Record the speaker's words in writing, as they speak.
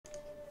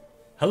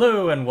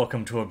Hello and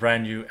welcome to a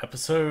brand new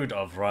episode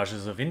of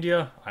Rajas of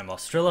India. I'm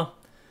Austrilla,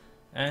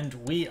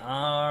 and we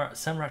are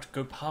Samrat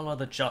Gopala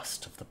the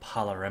Just of the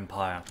Pala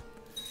Empire.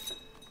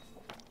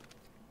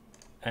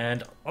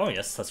 And, oh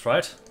yes, that's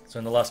right. So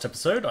in the last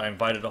episode I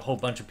invited a whole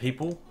bunch of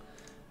people,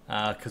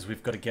 because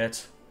we've got to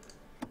get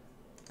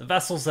the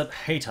vassals that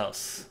hate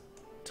us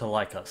to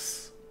like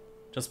us.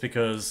 Just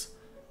because,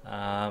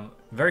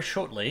 very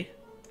shortly,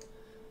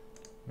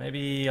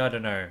 maybe, I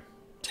don't know,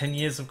 10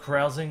 years of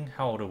carousing?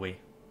 How old are we?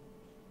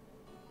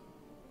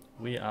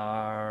 We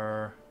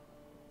are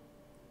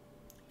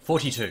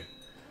 42.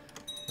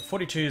 We're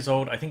 42 years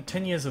old. I think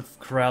 10 years of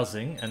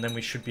carousing, and then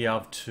we should be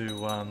able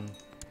to,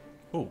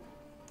 oh,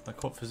 my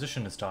court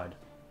physician has died.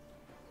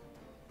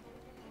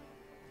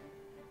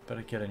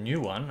 Better get a new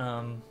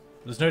one.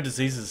 There's no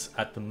diseases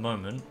at the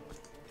moment,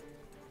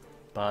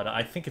 but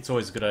I think it's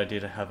always a good idea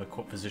to have a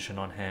court physician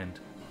on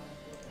hand.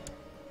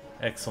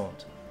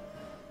 Excellent.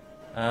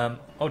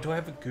 Oh, do I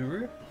have a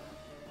guru?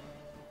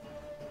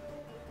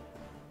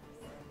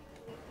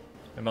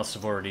 I must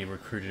have already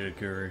recruited a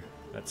guru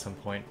at some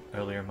point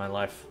earlier in my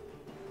life.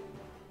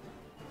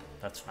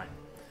 That's fine.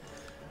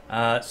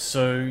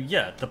 So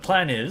yeah, the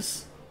plan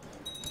is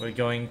we're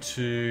going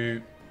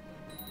to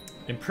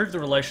improve the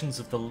relations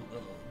of the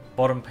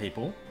bottom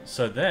people,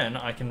 so then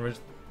I can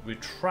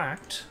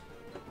retract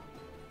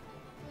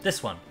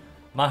this one,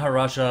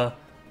 Maharaja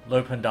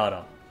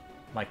Lopandada,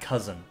 my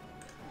cousin.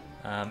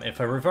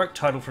 If I revoke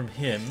title from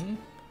him,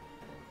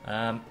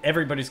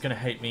 everybody's going to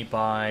hate me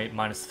by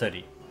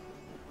 -30.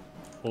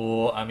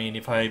 Or, I mean,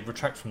 if I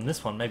retract from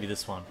this one, maybe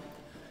this one.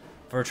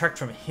 If I retract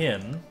from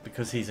him,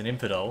 because he's an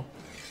infidel,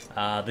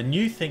 the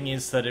new thing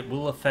is that it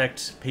will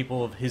affect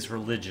people of his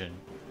religion,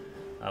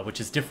 which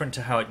is different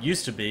to how it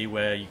used to be,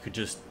 where you could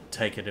just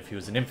take it if he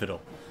was an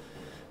infidel.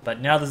 But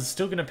now this is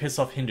still going to piss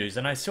off Hindus,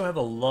 and I still have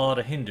a lot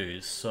of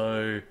Hindus,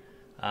 so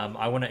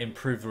I want to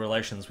improve the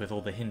relations with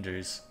all the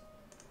Hindus.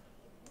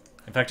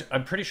 In fact,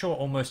 I'm pretty sure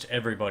almost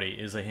everybody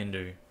is a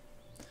Hindu.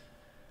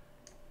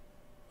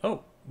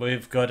 Oh,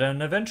 we've got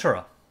an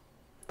adventurer.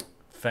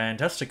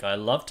 Fantastic. I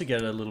love to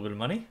get a little bit of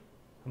money.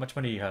 How much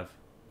money do you have?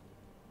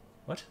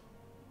 What?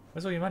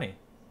 Where's all your money?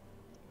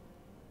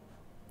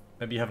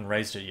 Maybe you haven't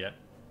raised it yet.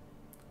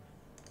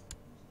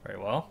 Very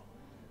well.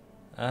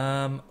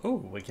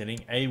 Oh, we're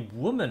getting a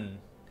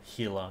woman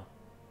healer.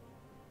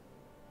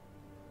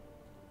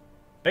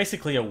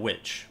 Basically a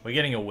witch. We're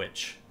getting a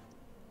witch.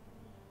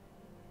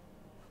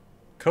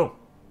 Cool.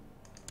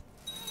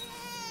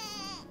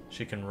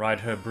 She can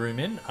ride her broom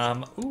in.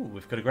 Ooh,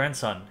 we've got a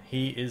grandson.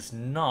 He is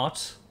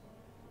not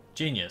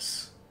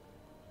genius.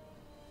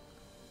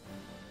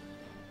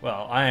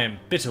 Well, I am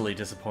bitterly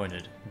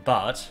disappointed,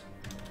 but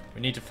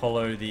we need to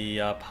follow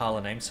the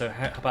Pala name, so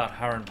how about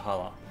Haran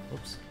Pala?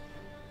 Oops.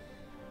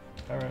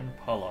 Haran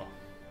Pala.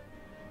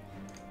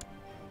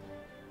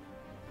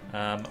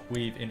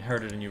 We've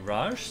inherited a new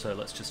Raj, so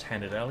let's just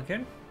hand it out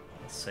again.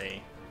 Let's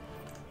see.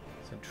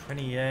 So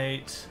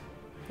 28.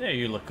 Yeah,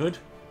 you look good.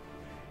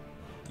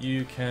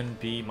 You can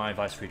be my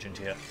vice-regent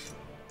here.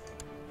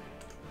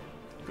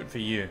 Good for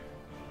you.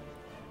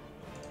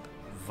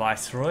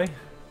 Viceroy.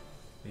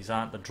 These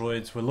aren't the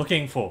droids we're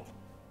looking for.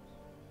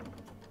 I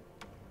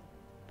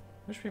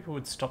wish people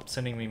would stop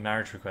sending me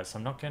marriage requests.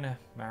 I'm not going to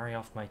marry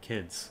off my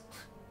kids.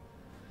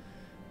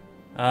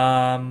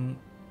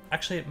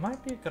 Actually, it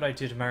might be a good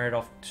idea to marry it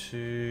off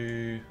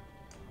to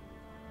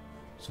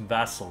some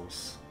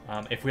vassals.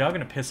 If we are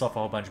going to piss off a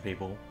whole bunch of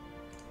people,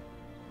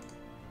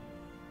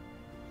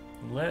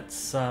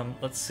 let's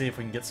see if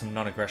we can get some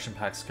non-aggression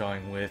pacts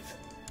going with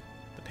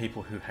the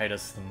people who hate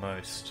us the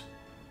most.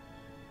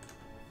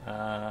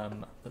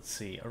 Let's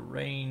see,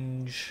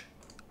 arrange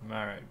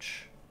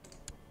marriage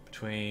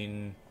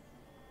between,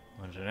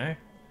 I don't know,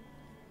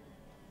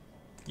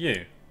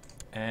 you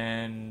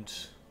and,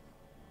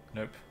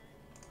 nope.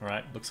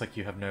 Alright, looks like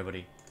you have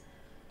nobody.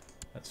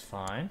 That's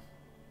fine.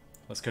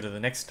 Let's go to the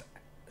next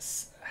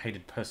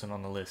hated person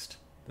on the list.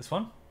 This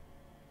one?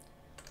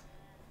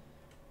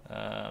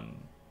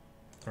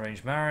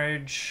 Arranged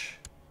marriage.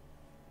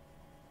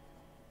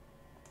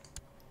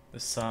 The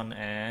son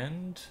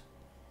and...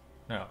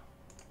 No,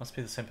 must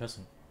be the same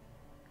person.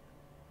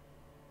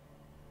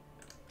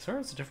 Sorry,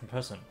 it's a different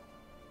person.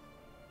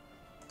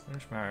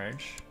 Arranged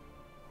marriage.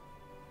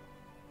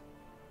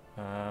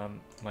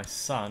 My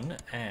son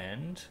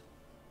and...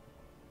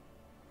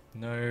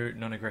 No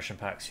non-aggression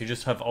pacts. You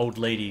just have old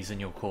ladies in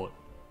your court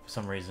for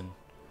some reason.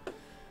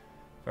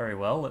 Very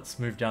well, let's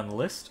move down the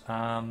list.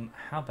 How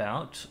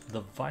about the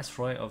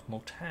Viceroy of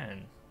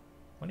Multan?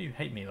 Why do you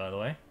hate me, by the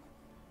way?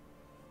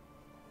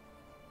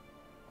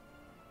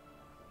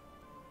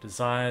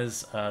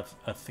 Desires a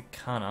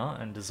Thikana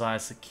and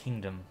desires the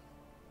kingdom.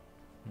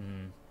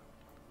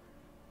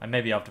 I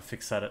may be able to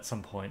fix that at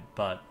some point,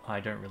 but I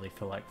don't really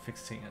feel like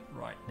fixing it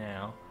right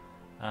now.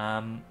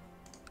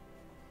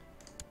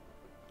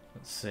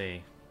 Let's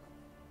see.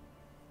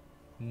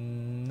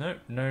 Nope,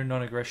 no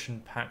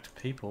non-aggression pact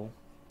people.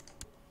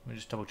 Let me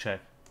just double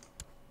check.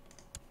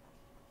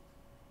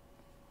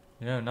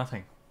 No,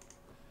 nothing.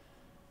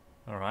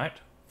 Alright,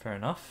 fair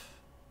enough.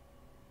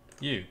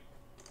 You.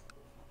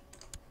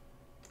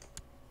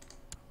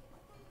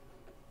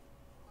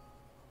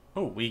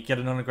 Oh, we get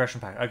a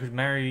non-aggression pact. I could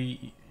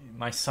marry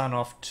my son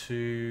off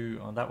to...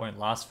 Oh, that won't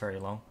last very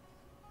long.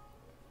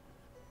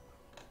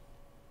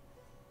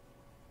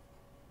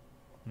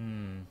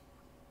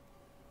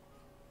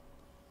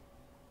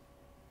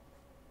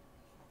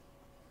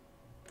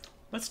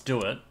 Let's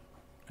do it.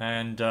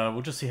 And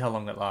we'll just see how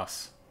long that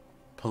lasts.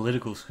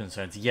 Political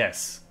concerns.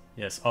 Yes.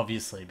 Yes,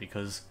 obviously,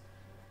 because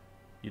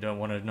you don't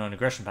want a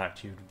non-aggression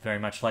pact. You'd very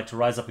much like to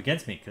rise up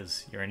against me,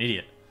 because you're an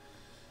idiot.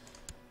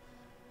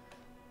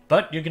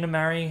 But you're gonna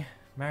marry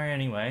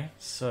anyway,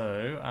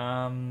 so,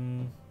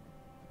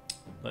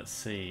 let's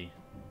see.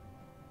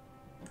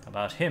 How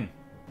about him?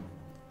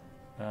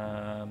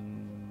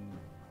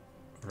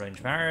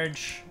 Arranged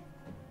marriage.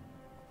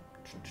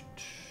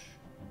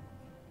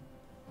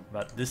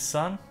 About this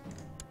son.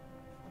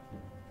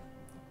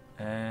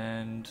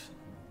 And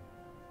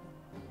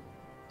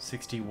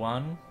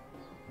 61.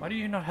 Why do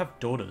you not have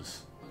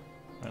daughters?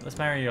 Alright, let's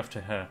marry you off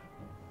to her.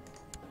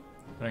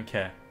 I don't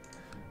care.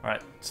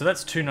 Alright, so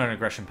that's 2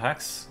 non-aggression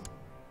pacts.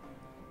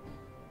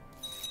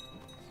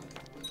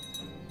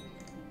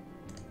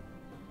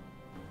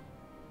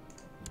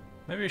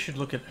 Maybe we should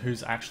look at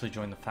who's actually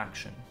joined the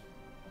faction.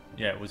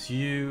 Yeah, it was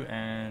you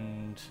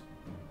and...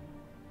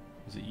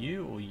 Was it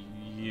you or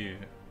you?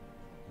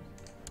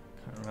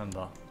 Can't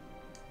remember.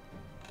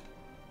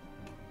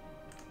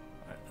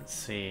 Alright, let's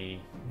see.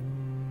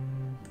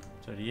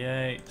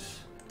 38.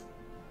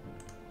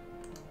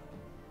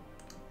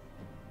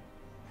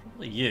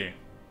 Probably you.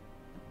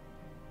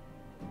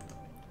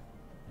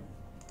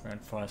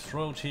 Grandfather's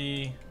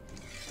royalty.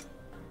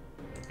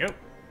 There we go.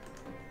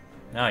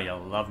 Now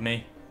you'll love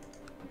me.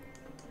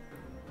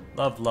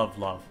 Love, love,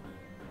 love.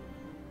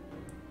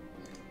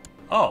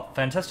 Oh,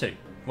 fantastic.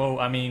 Well,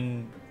 I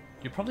mean,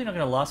 you're probably not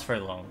going to last very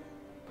long.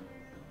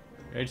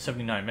 You're age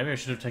 79. Maybe I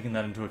should have taken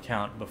that into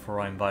account before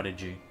I invited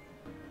you.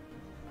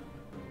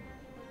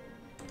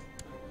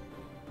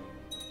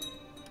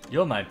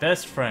 You're my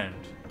best friend.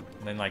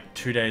 And then like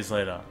 2 days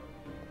later.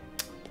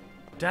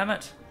 Damn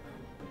it.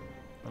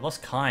 I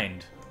lost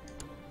kind.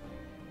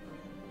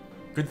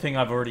 Good thing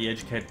I've already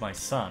educated my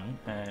son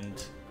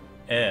and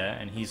heir,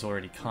 and he's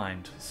already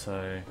kind,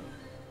 so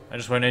I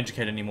just won't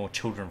educate any more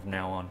children from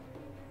now on.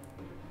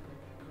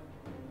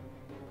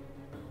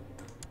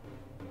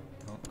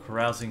 Well,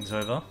 carousing's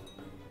over.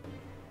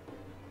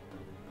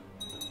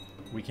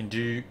 We can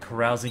do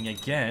carousing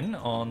again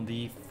on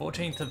the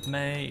 14th of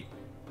May.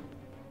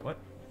 What?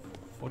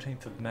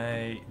 14th of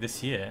May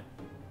this year.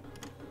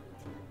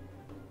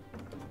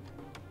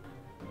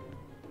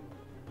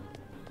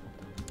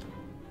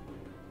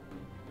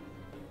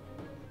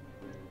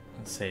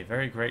 Let's see,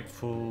 very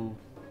grateful.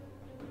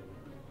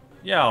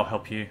 Yeah, I'll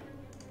help you.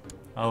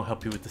 I'll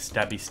help you with the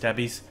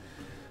stabbies.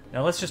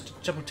 Now let's just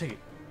double ticket.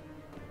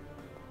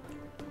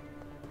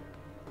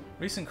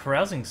 Recent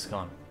carousing's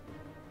gone.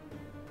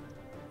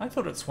 I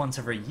thought it's once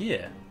every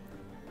year.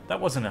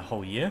 That wasn't a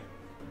whole year.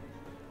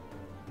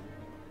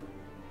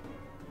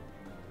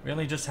 We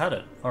only just had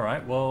it.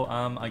 Alright, well,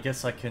 I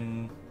guess I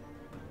can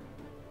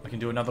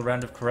do another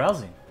round of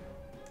carousing.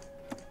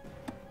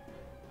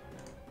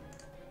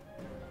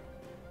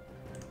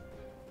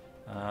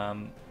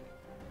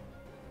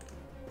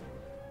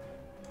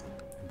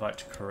 Invite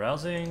to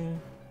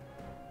carousing.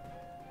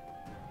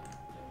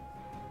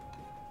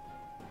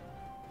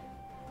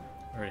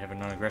 I already have a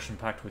non-aggression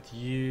pact with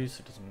you,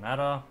 so it doesn't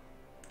matter.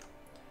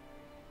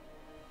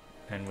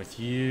 And with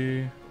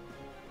you.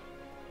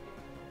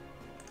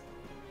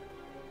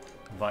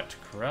 Invite to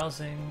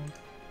carousing.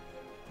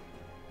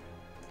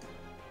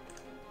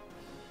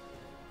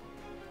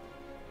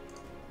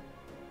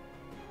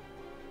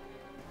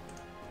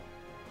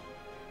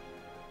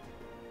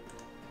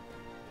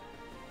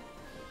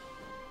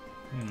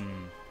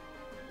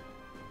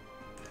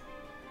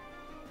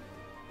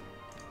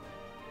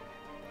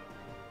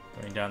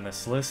 Going down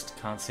this list,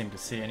 can't seem to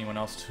see anyone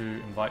else to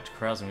invite to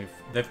carousing.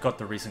 They've got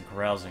the recent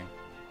carousing.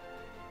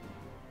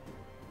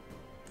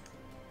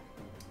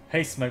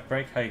 Hey Smoke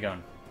Break, how you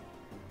going?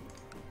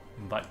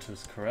 Invite to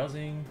this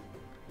carousing.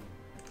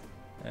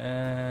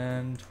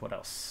 And what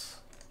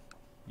else?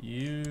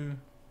 You.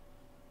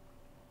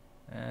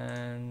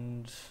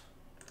 And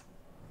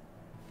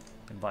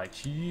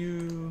invite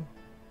you.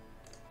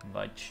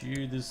 Invite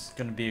you. This is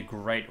going to be a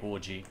great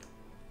orgy.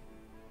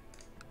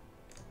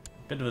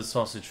 Bit of a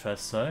sausage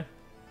fest though.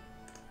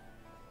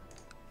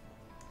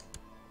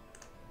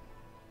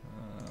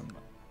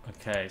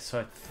 Okay, so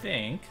I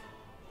think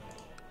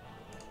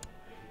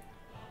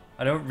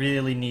I don't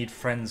really need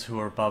friends who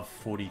are above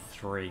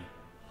 43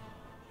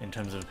 in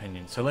terms of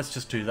opinion. So let's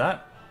just do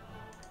that.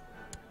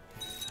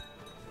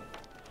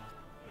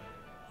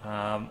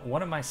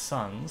 One of my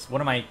sons,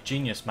 one of my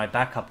genius, my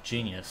backup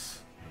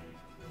genius,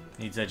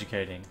 needs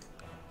educating.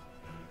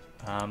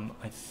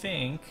 I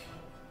think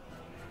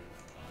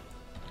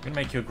I'm gonna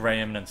make you a Grey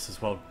Eminence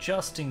as well,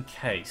 just in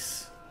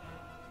case.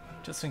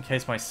 Just in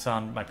case my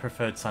son, my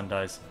preferred son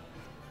dies.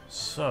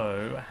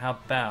 So, how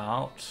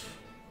about...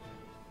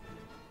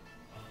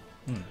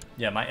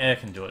 Yeah, my heir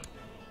can do it.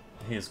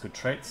 He has good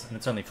traits, and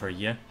it's only for a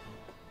year.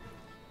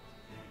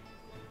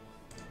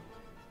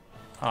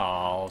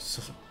 Oh,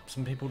 so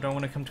some people don't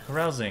want to come to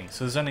carousing.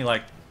 So there's only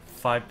like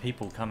 5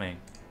 people coming.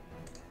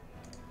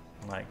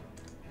 Like,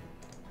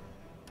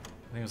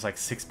 I think it was like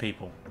 6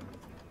 people.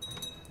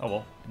 Oh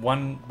well,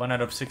 one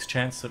out of 6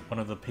 chance that one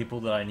of the people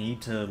that I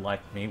need to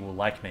like me will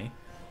like me.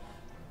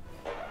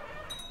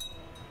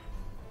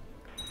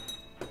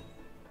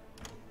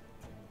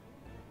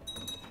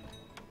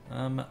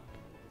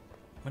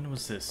 When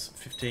was this?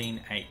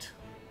 15/8.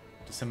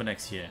 December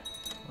next year.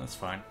 That's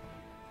fine.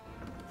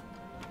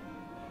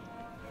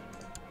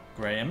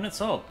 Grey Eminence.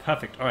 Oh,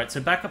 perfect. Alright,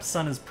 so backup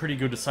sun is pretty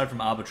good aside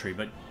from arbitrary,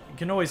 but you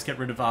can always get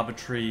rid of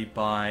arbitrary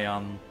by,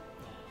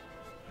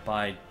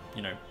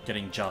 you know,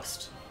 getting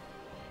just.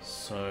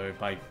 So,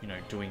 by, you know,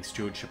 doing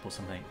stewardship or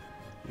something.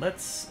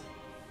 Let's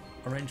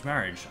arrange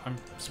marriage. I'm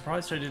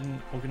surprised I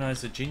didn't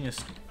organize a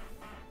genius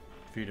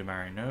for you to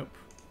marry. Nope.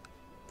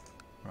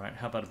 Alright,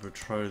 how about a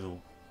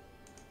betrothal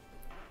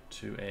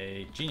to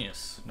a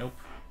genius? Nope.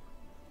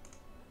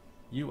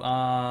 You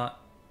are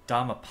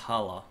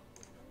Dharmapala.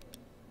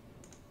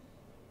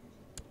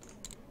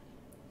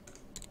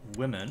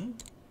 Women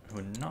who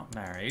are not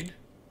married.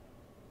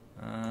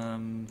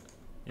 You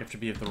have to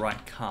be of the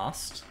right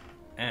caste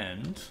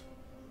and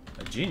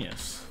a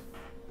genius.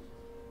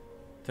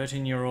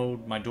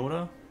 13-year-old, my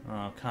daughter.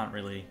 Oh, can't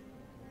really.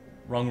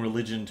 Wrong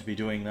religion to be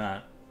doing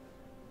that.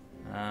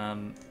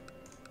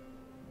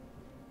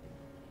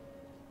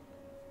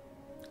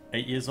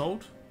 8 years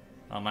old?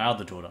 Oh, my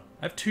other daughter.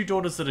 I have 2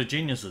 daughters that are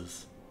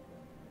geniuses.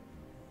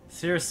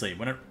 Seriously,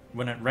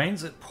 when it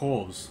rains, it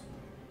pours.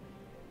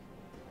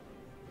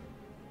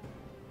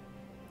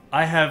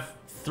 I have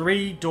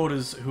 3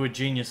 daughters who are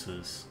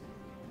geniuses.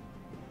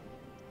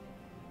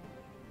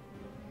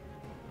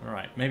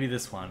 Alright, maybe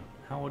this one.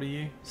 How old are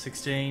you?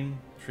 16?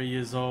 3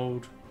 years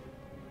old?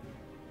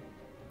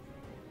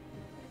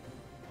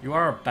 You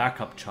are a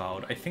backup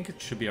child. I think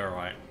it should be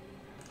alright.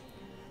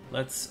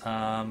 Let's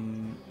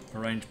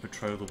arrange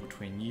betrothal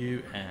between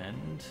you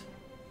and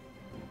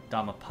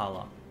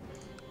Dharmapala.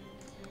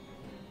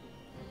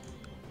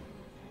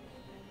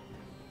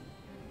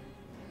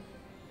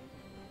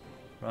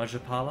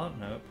 Rajapala?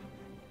 Nope.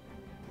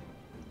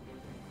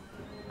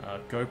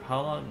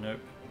 Gopala? Nope.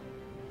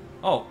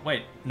 Oh,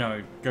 wait.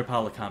 No,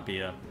 Gopala can't be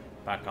a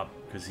backup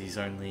because he's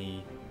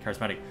only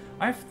charismatic.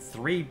 I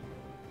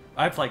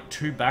have like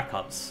 2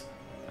 backups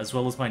as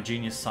well as my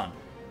genius son.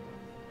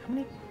 How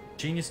many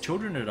genius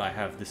children did I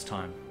have this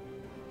time?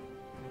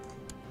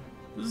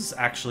 This is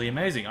actually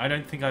amazing. I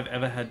don't think I've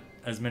ever had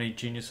as many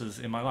geniuses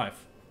in my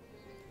life.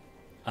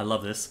 I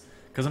love this.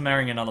 Because I'm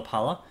marrying another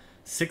Pala,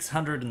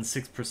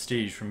 606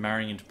 prestige from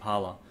marrying into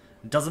Pala.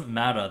 It doesn't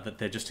matter that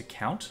they're just a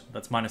count.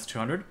 That's minus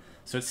 200.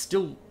 So it's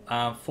still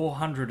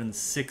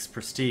 406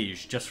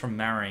 prestige just from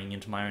marrying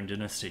into my own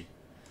dynasty.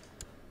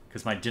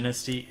 Because my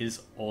dynasty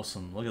is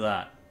awesome. Look at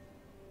that.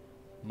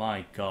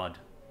 My god.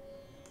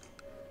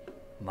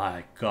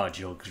 My god,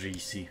 you're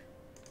greasy.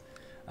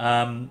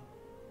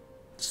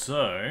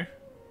 So,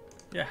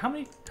 yeah, how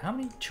many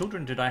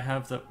children did I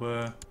have that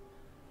were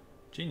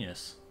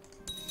genius?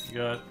 You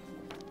got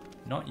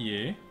not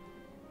you.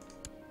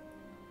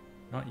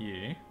 Not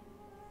you.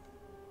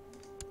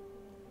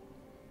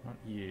 Not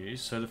you.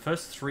 So the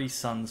first 3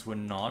 sons were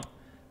not.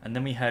 And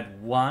then we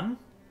had 1.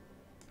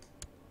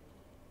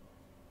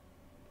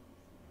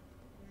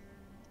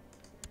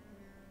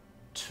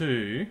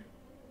 2.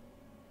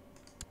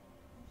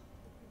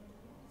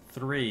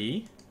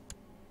 3.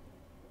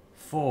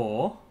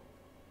 4.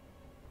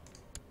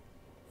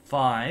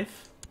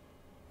 5.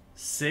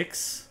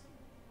 6.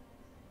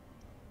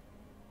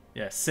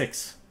 Yeah,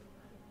 6.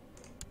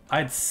 I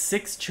had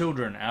 6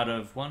 children out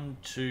of 1,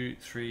 2,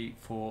 3,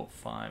 4,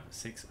 5,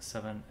 6,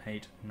 7,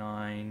 8,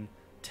 9,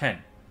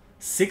 10.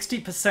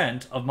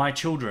 60% of my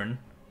children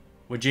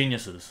were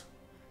geniuses.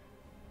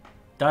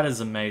 That is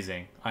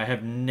amazing. I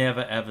have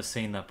never ever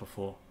seen that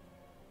before.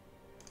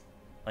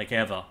 Like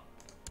ever.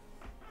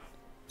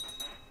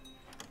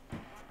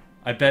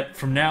 I bet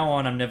from now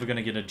on I'm never going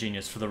to get a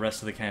genius for the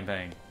rest of the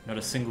campaign. Not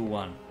a single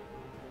one.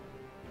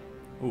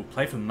 Ooh,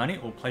 play for money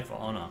or play for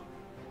honor?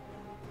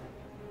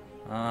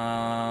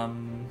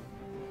 I'm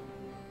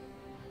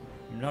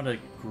not a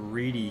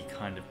greedy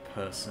kind of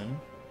person.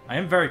 I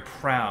am very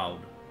proud.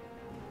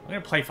 I'm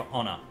going to play for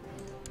honor.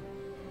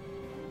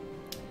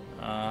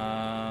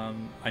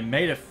 I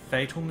made a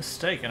fatal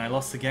mistake and I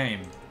lost the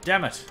game.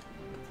 Damn it!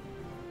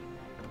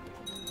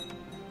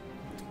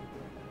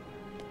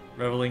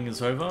 Reveling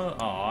is over.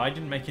 Oh, I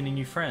didn't make any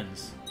new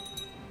friends.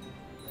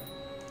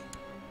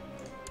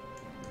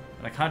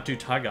 And I can't do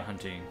tiger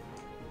hunting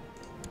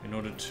in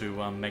order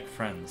to make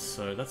friends,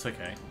 so that's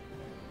okay.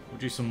 We'll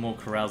do some more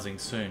carousing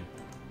soon.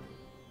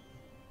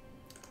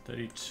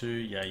 32,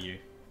 yeah, you.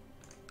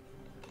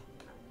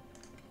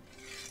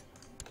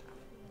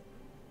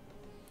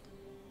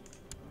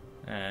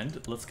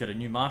 And let's get a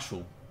new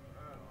marshal.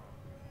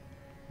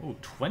 Ooh,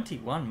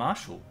 21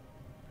 marshal.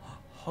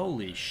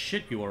 Holy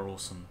shit, you are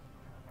awesome.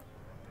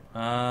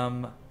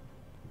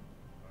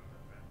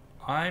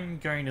 I'm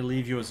going to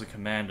leave you as a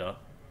commander.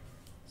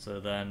 So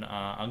then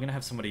I'm going to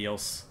have somebody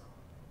else.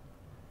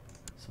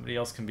 Somebody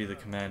else can be the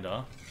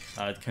commander.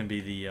 It can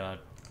be the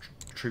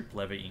troop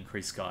levy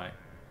increase guy.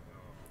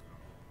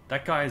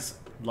 That guy's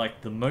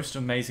like the most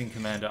amazing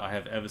commander I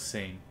have ever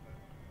seen.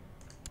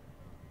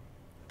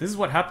 This is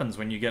what happens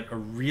when you get a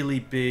really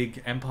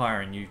big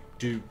empire and you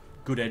do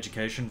good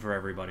education for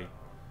everybody.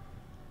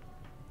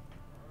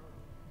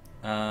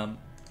 Where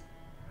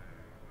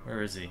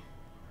is he?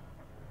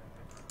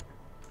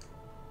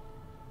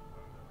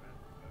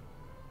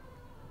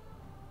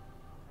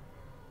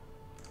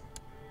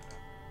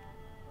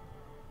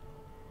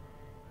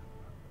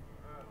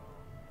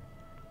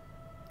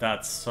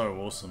 That's so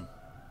awesome.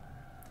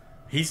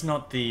 He's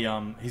not the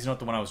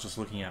one I was just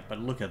looking at, but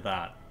look at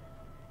that.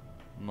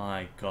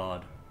 My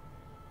god.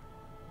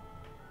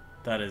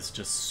 That is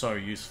just so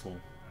useful.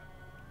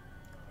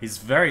 He's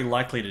very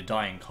likely to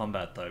die in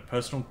combat though.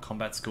 Personal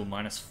combat skill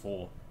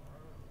 -4.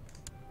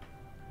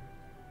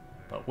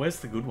 But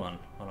where's the good one?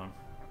 Hold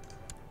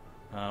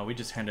on. We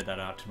just handed that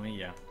out to me,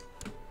 yeah.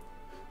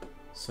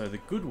 So the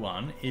good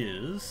one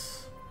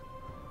is...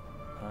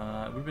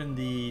 it would have been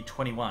the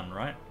 21,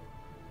 right?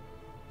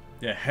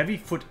 Yeah, heavy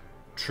foot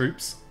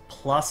troops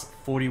plus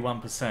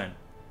 41%.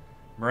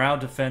 Morale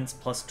defense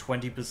plus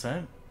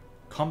 20%.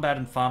 Combat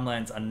and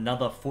farmlands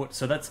another foot.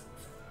 So that's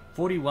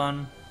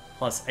 41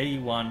 plus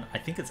 81. I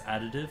think it's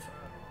additive.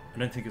 I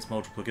don't think it's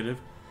multiplicative.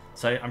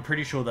 So I'm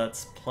pretty sure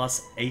that's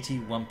plus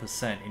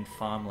 81% in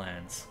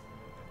farmlands.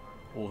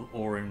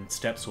 Or in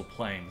steppes or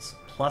plains.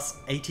 Plus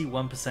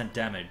 81%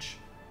 damage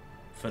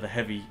for the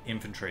heavy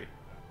infantry.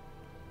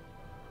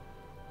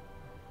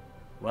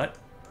 What?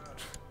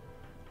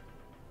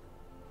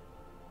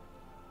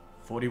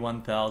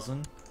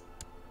 41,000.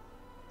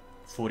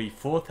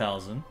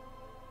 44,000.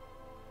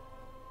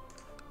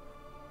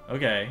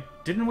 Okay.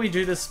 Didn't we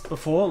do this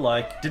before?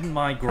 Like, didn't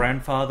my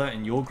grandfather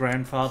and your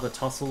grandfather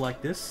tussle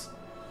like this?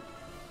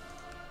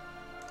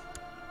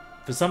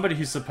 For somebody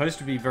who's supposed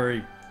to be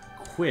very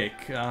quick,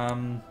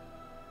 you're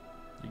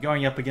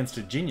going up against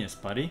a genius,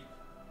 buddy.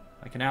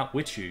 I can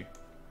outwit you.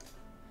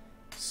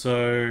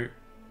 So...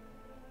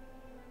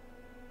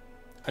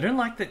 I don't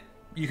like that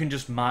you can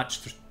just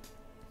march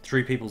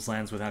through people's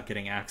lands without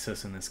getting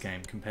access in this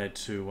game compared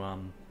to,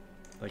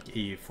 like,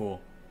 EU4.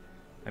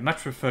 I much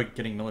prefer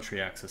getting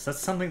military access. That's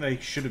something they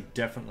should have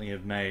definitely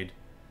have made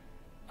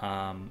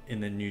in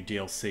the new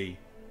DLC.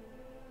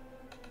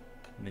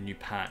 In the new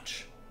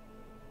patch.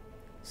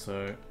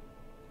 So,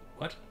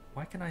 what?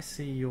 Why can I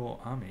see your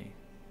army?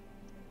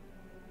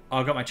 Oh,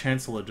 I got my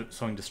Chancellor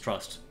sowing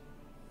distrust.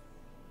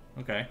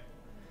 Okay.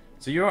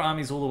 So your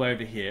army's all the way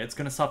over here. It's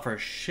going to suffer a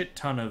shit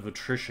ton of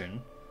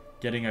attrition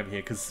getting over here.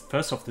 Because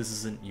first off, this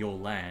isn't your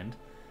land.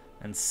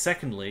 And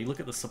secondly, look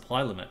at the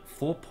supply limit.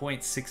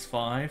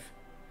 4.65...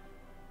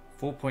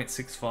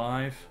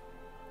 4.65,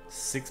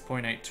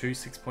 6.82,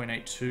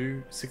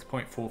 6.82,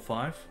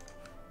 6.45.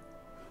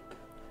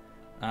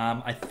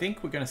 I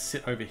think we're going to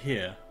sit over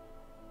here.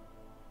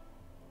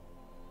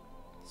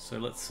 So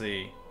let's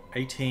see,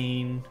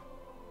 18...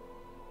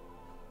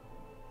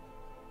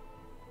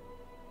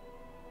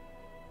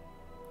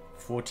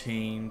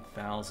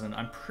 14,000.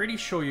 I'm pretty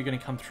sure you're going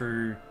to come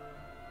through.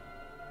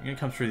 You're going to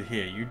come through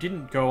here. You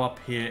didn't go up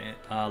here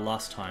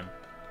last time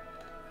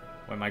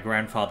when my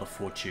grandfather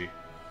fought you.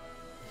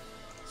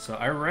 So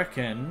I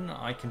reckon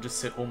I can just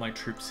set all my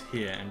troops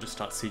here and just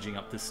start sieging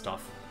up this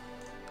stuff.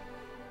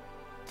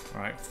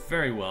 Alright,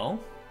 very well.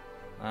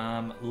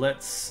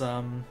 Let's...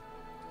 I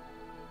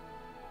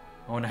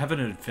want to have an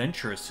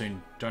adventurer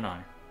soon, don't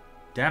I?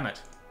 Damn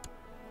it.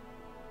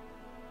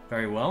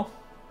 Very well.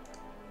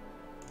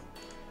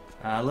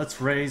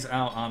 Let's raise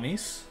our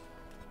armies.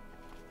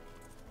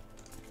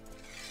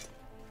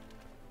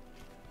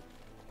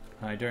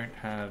 I don't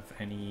have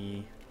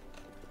any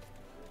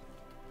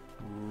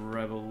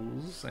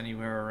rebels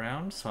anywhere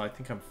around, so I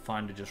think I'm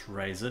fine to just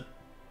raise it.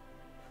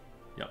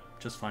 Yep,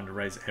 just fine to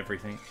raise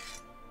everything.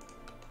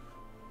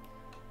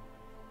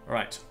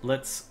 Alright,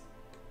 let's...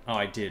 Oh,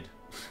 I did.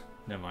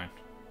 Never mind.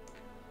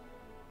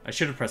 I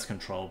should have pressed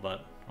control,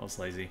 but I was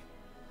lazy.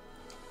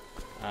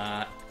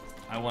 I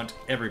want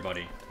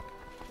everybody.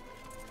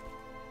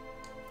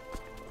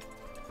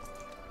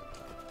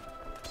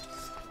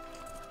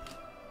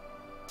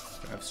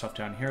 I have stuff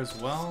down here as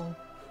well.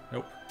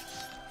 Nope.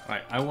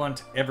 Alright, I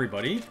want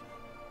everybody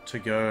to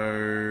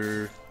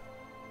go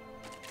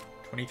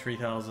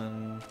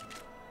 23,000,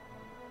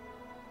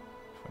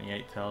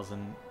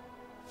 28,000,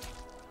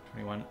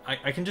 21.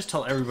 I can just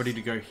tell everybody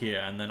to go here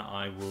and then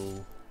I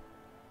will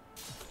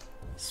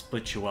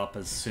split you up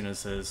as soon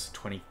as there's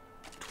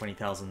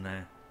 20,000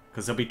 there.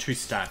 Because there'll be 2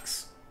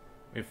 stacks.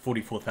 We have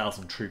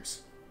 44,000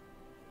 troops.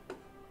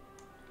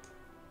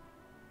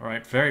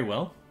 Alright, very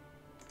well.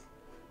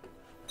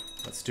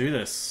 Let's do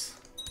this.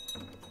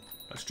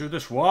 Let's do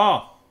this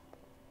war!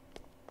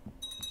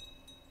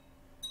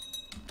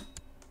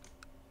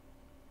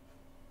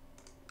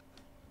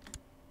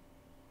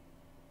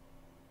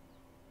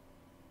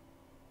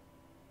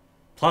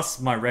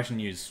 Plus, my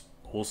retinue's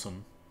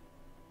awesome.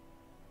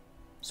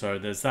 So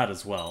there's that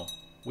as well.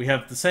 We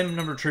have the same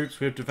number of troops,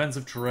 we have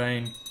defensive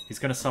terrain. He's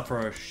going to suffer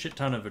a shit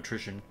ton of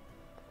attrition.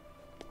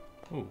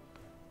 Ooh.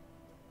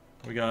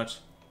 We got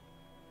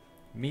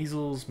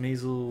measles,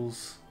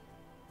 measles,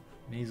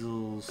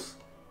 measles.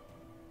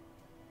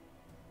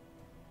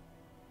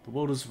 The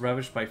world is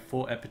ravaged by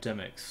 4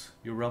 epidemics.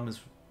 Your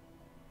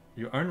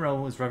own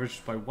realm is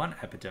ravaged by 1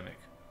 epidemic.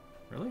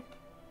 Really?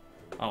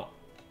 Oh.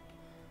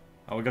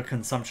 Oh, we got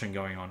consumption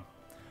going on.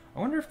 I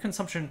wonder if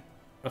consumption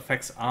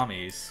affects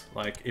armies.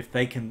 Like, if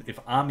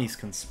armies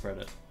can spread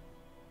it.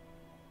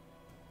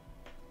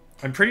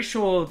 I'm pretty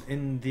sure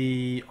in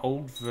the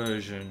old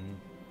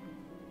version,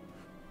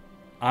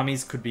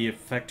 armies could be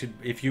affected.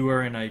 If you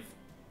were in a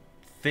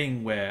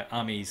thing where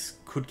armies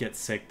could get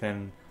sick,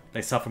 then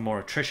they suffer more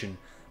attrition.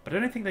 But I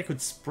don't think they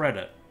could spread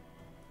it.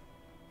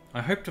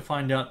 I hope to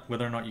find out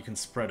whether or not you can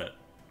spread it.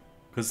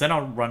 Because then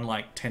I'll run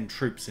like 10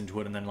 troops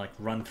into it and then like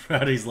run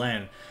throughout his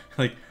land.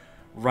 Like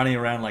running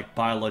around like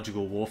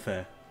biological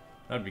warfare.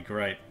 That'd be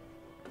great.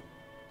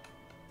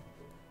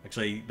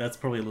 Actually, that's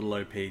probably a little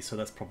OP, so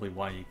that's probably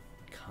why you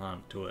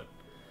can't do it.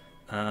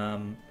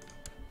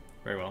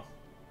 Very well.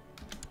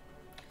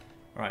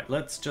 Alright,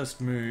 let's just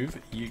move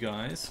you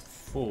guys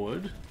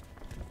forward.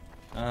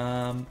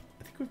 I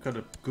think we've got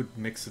a good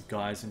mix of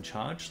guys in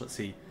charge. Let's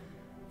see.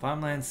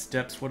 Farmland,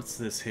 steppes, what's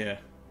this here?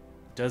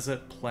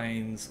 Desert,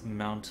 plains,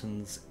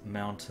 mountains,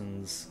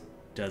 mountains,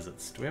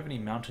 deserts. Do we have any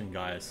mountain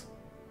guys?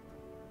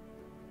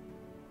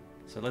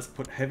 So let's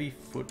put heavy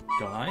foot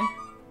guy.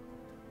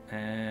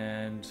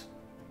 And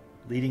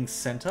leading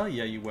center.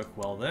 Yeah, you work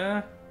well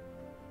there.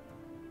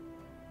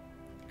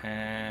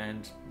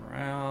 And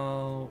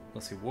morale.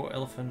 Let's see, war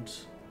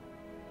elephant.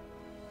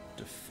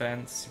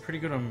 Defense. You're pretty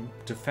good on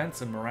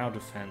defense and morale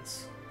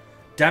defense.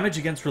 Damage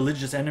against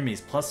religious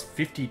enemies, plus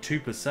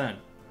 52%.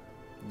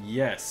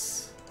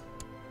 Yes.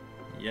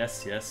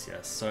 Yes, yes,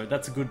 yes. So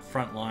that's a good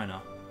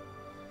frontliner.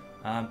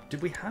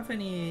 Did we have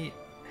any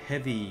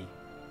heavy...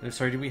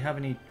 Sorry, did we have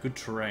any good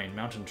terrain?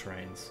 Mountain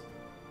terrains?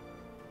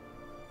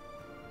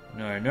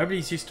 No,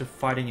 nobody's used to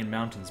fighting in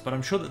mountains, but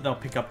I'm sure that they'll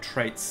pick up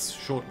traits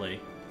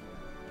shortly.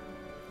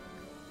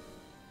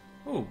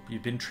 Oh,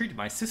 you've been treated.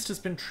 My sister's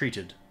been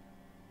treated.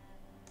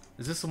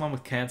 Is this the one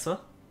with cancer?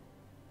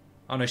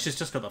 Oh no, she's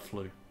just got the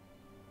flu.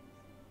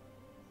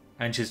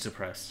 And she's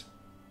depressed.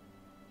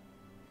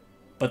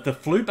 But the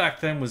flu back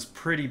then was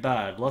pretty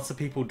bad. Lots of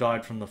people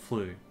died from the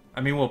flu.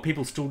 I mean, well,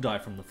 people still die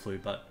from the flu,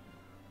 but...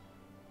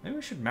 Maybe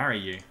we should marry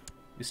you.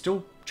 You're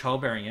still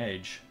childbearing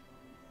age.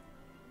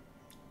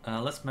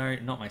 Let's marry...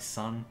 Not my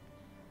son.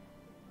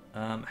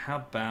 How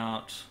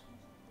about...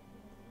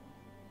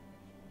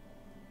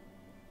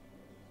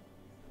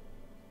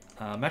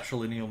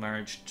 matrilineal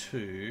marriage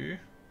to...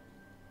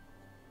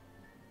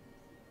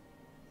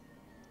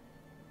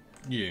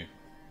 You.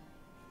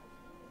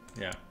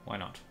 Yeah, why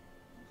not?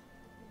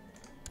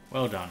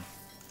 Well done.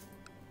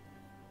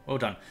 Well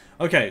done.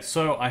 Okay,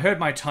 so I heard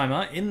my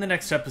timer. In the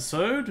next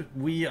episode,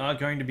 we are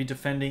going to be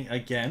defending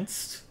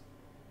against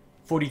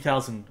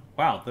 40,000.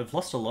 Wow, they've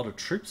lost a lot of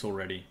troops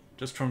already,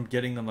 just from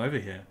getting them over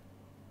here.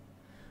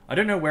 I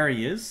don't know where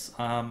he is.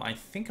 I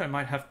think I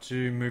might have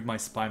to move my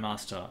spy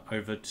master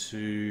over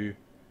to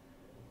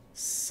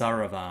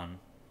Saravan,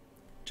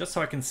 just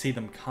so I can see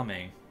them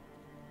coming.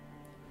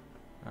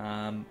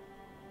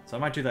 So I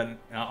might do that.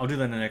 I'll do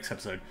that in the next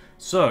episode.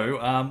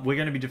 So we're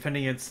going to be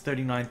defending against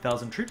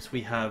 39,000 troops.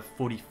 We have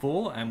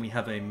 44, and we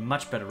have a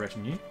much better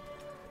retinue.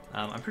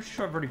 I'm pretty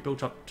sure I've already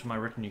built up to my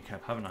retinue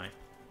cap, haven't I?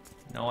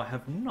 No, I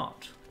have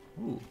not.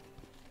 Ooh,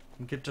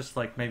 I'll get just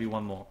like maybe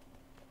one more.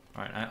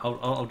 All right,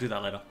 I'll do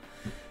that later.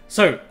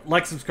 So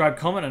like, subscribe,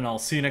 comment, and I'll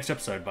see you next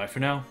episode. Bye for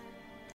now.